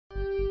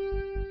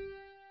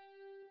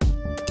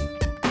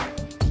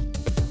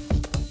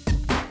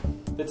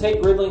The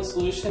Tate Gridlink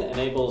solution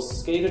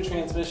enables SCADA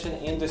transmission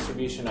and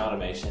distribution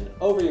automation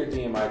over your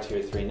DMR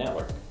Tier 3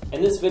 network.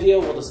 In this video,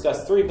 we'll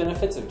discuss 3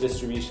 benefits of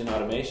distribution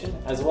automation,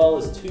 as well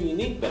as 2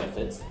 unique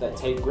benefits that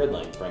Tate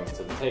Gridlink brings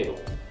to the table.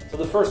 So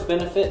the first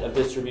benefit of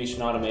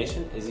distribution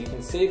automation is you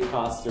can save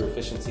costs through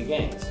efficiency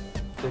gains.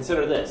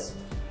 Consider this.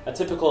 A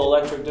typical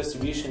electric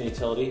distribution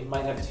utility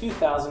might have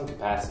 2,000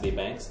 capacity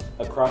banks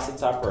across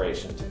its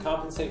operation to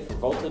compensate for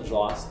voltage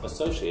loss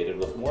associated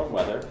with warm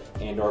weather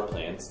and/or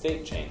planned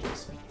state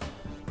changes.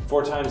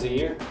 4 times a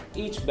year,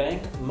 each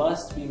bank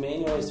must be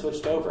manually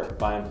switched over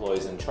by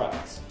employees in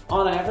trucks.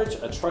 On average,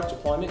 a truck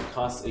deployment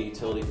costs a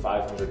utility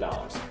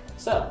 $500.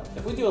 So,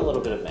 if we do a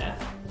little bit of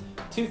math,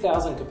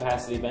 2,000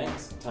 capacity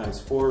banks times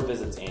 4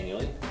 visits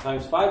annually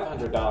times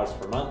 $500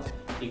 per month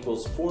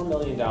equals $4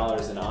 million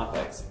in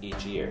OPEX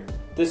each year.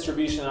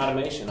 Distribution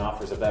automation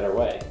offers a better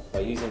way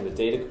by using the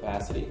data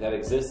capacity that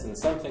exists in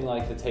something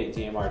like the Tate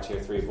DMR Tier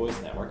 3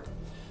 voice network.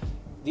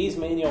 These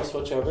manual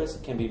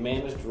switchovers can be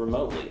managed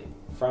remotely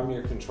from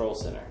your control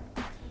center.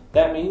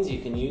 That means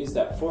you can use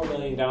that $4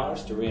 million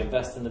to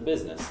reinvest in the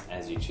business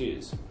as you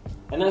choose.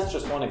 And that's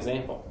just one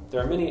example.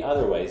 There are many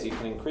other ways you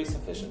can increase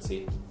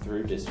efficiency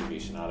through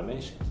distribution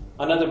automation.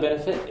 Another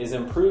benefit is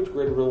improved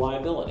grid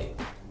reliability.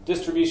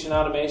 Distribution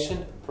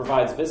automation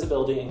provides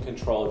visibility and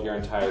control of your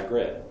entire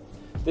grid.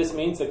 This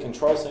means the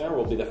control center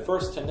will be the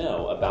first to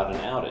know about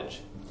an outage.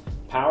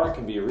 Power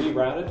can be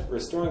rerouted,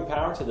 restoring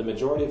power to the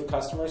majority of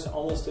customers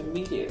almost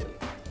immediately.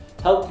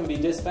 Help can be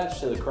dispatched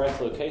to the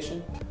correct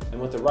location and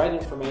with the right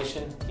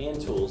information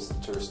and tools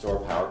to restore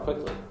power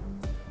quickly.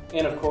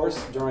 And of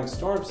course, during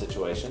storm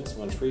situations,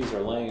 when trees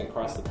are laying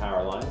across the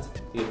power lines,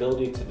 the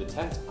ability to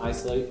detect,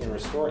 isolate, and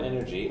restore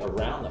energy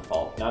around the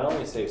fault not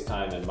only saves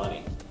time and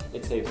money,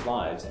 it saves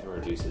lives and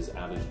reduces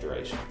outage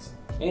durations.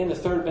 And the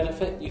third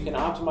benefit, you can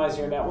optimize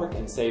your network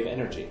and save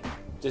energy.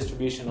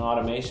 Distribution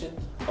automation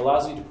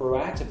allows you to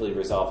proactively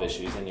resolve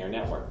issues in your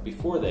network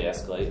before they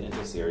escalate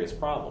into serious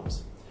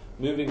problems.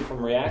 Moving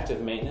from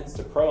reactive maintenance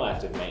to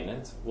proactive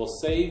maintenance will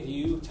save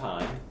you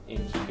time and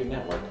keep your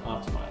network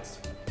optimized.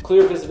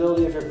 Clear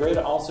visibility of your grid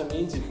also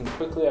means you can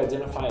quickly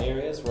identify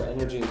areas where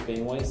energy is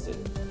being wasted.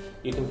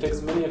 You can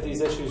fix many of these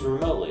issues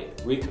remotely,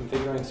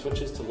 reconfiguring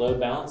switches to load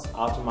balance,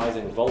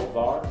 optimizing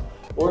volt-var,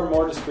 or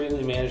more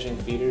discreetly managing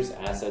feeders,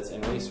 assets,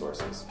 and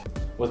resources.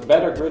 With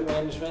better grid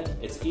management,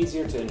 it's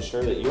easier to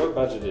ensure that your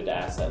budgeted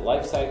asset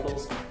life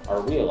cycles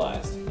are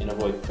realized and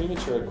avoid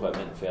premature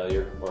equipment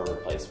failure or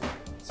replacement.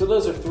 So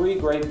those are 3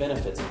 great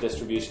benefits of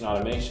distribution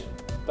automation.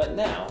 But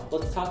now,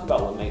 let's talk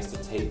about what makes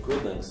the Tate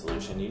Gridlink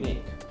solution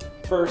unique.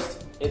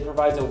 First, it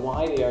provides a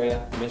wide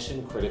area,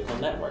 mission-critical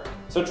network.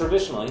 So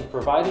traditionally,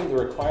 providing the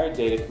required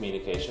data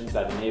communications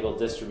that enable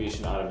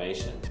distribution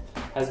automation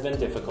has been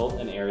difficult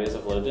in areas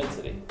of low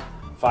density.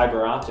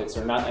 Fiber optics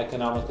are not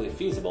economically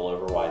feasible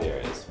over wide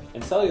areas,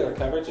 and cellular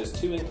coverage is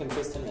too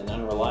inconsistent and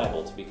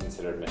unreliable to be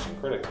considered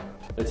mission-critical.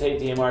 The Tate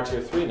DMR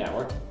Tier 3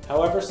 network,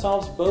 however,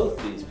 solves both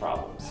these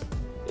problems.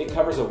 It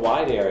covers a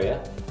wide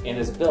area and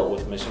is built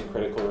with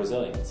mission-critical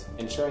resilience,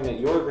 ensuring that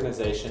your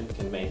organization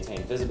can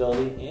maintain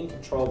visibility and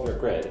control of your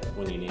grid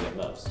when you need it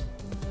most.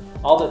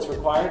 All that's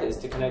required is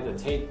to connect the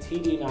Tate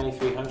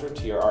TD9300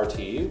 to your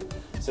RTU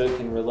so it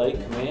can relay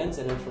commands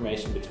and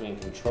information between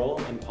control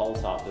and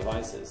pole-top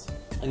devices.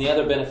 And the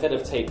other benefit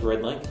of Tate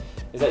Gridlink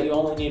is that you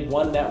only need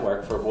one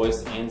network for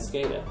voice and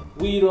SCADA.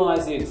 We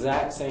utilize the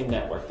exact same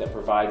network that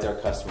provides our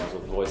customers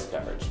with voice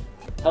coverage.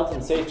 Health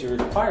and safety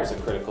requires a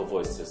critical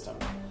voice system,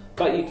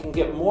 but you can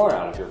get more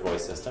out of your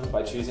voice system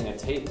by choosing a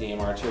Tate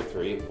DMR Tier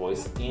 3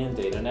 voice and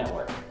data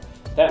network.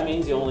 That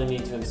means you only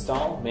need to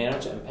install,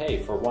 manage, and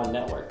pay for one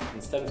network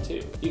instead of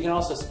 2. You can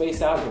also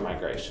space out your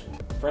migration.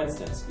 For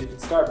instance, you could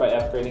start by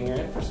upgrading your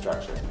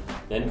infrastructure,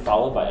 then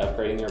followed by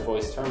upgrading your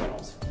voice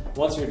terminals.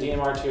 Once your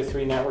DMR Tier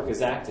 3 network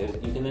is active,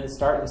 you can then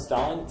start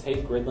installing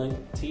Tate Gridlink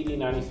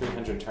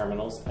TD9300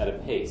 terminals at a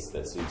pace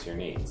that suits your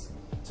needs.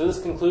 So this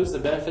concludes the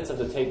benefits of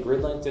the Tate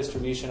Gridlink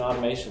distribution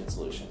automation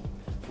solution.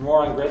 For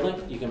more on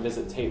Gridlink, you can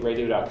visit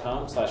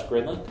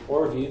tateradio.com/Gridlink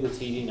or review the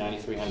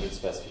TD9300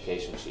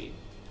 specification sheet.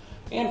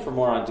 And for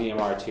more on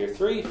DMR Tier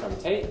 3 from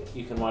Tate,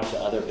 you can watch the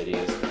other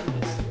videos in this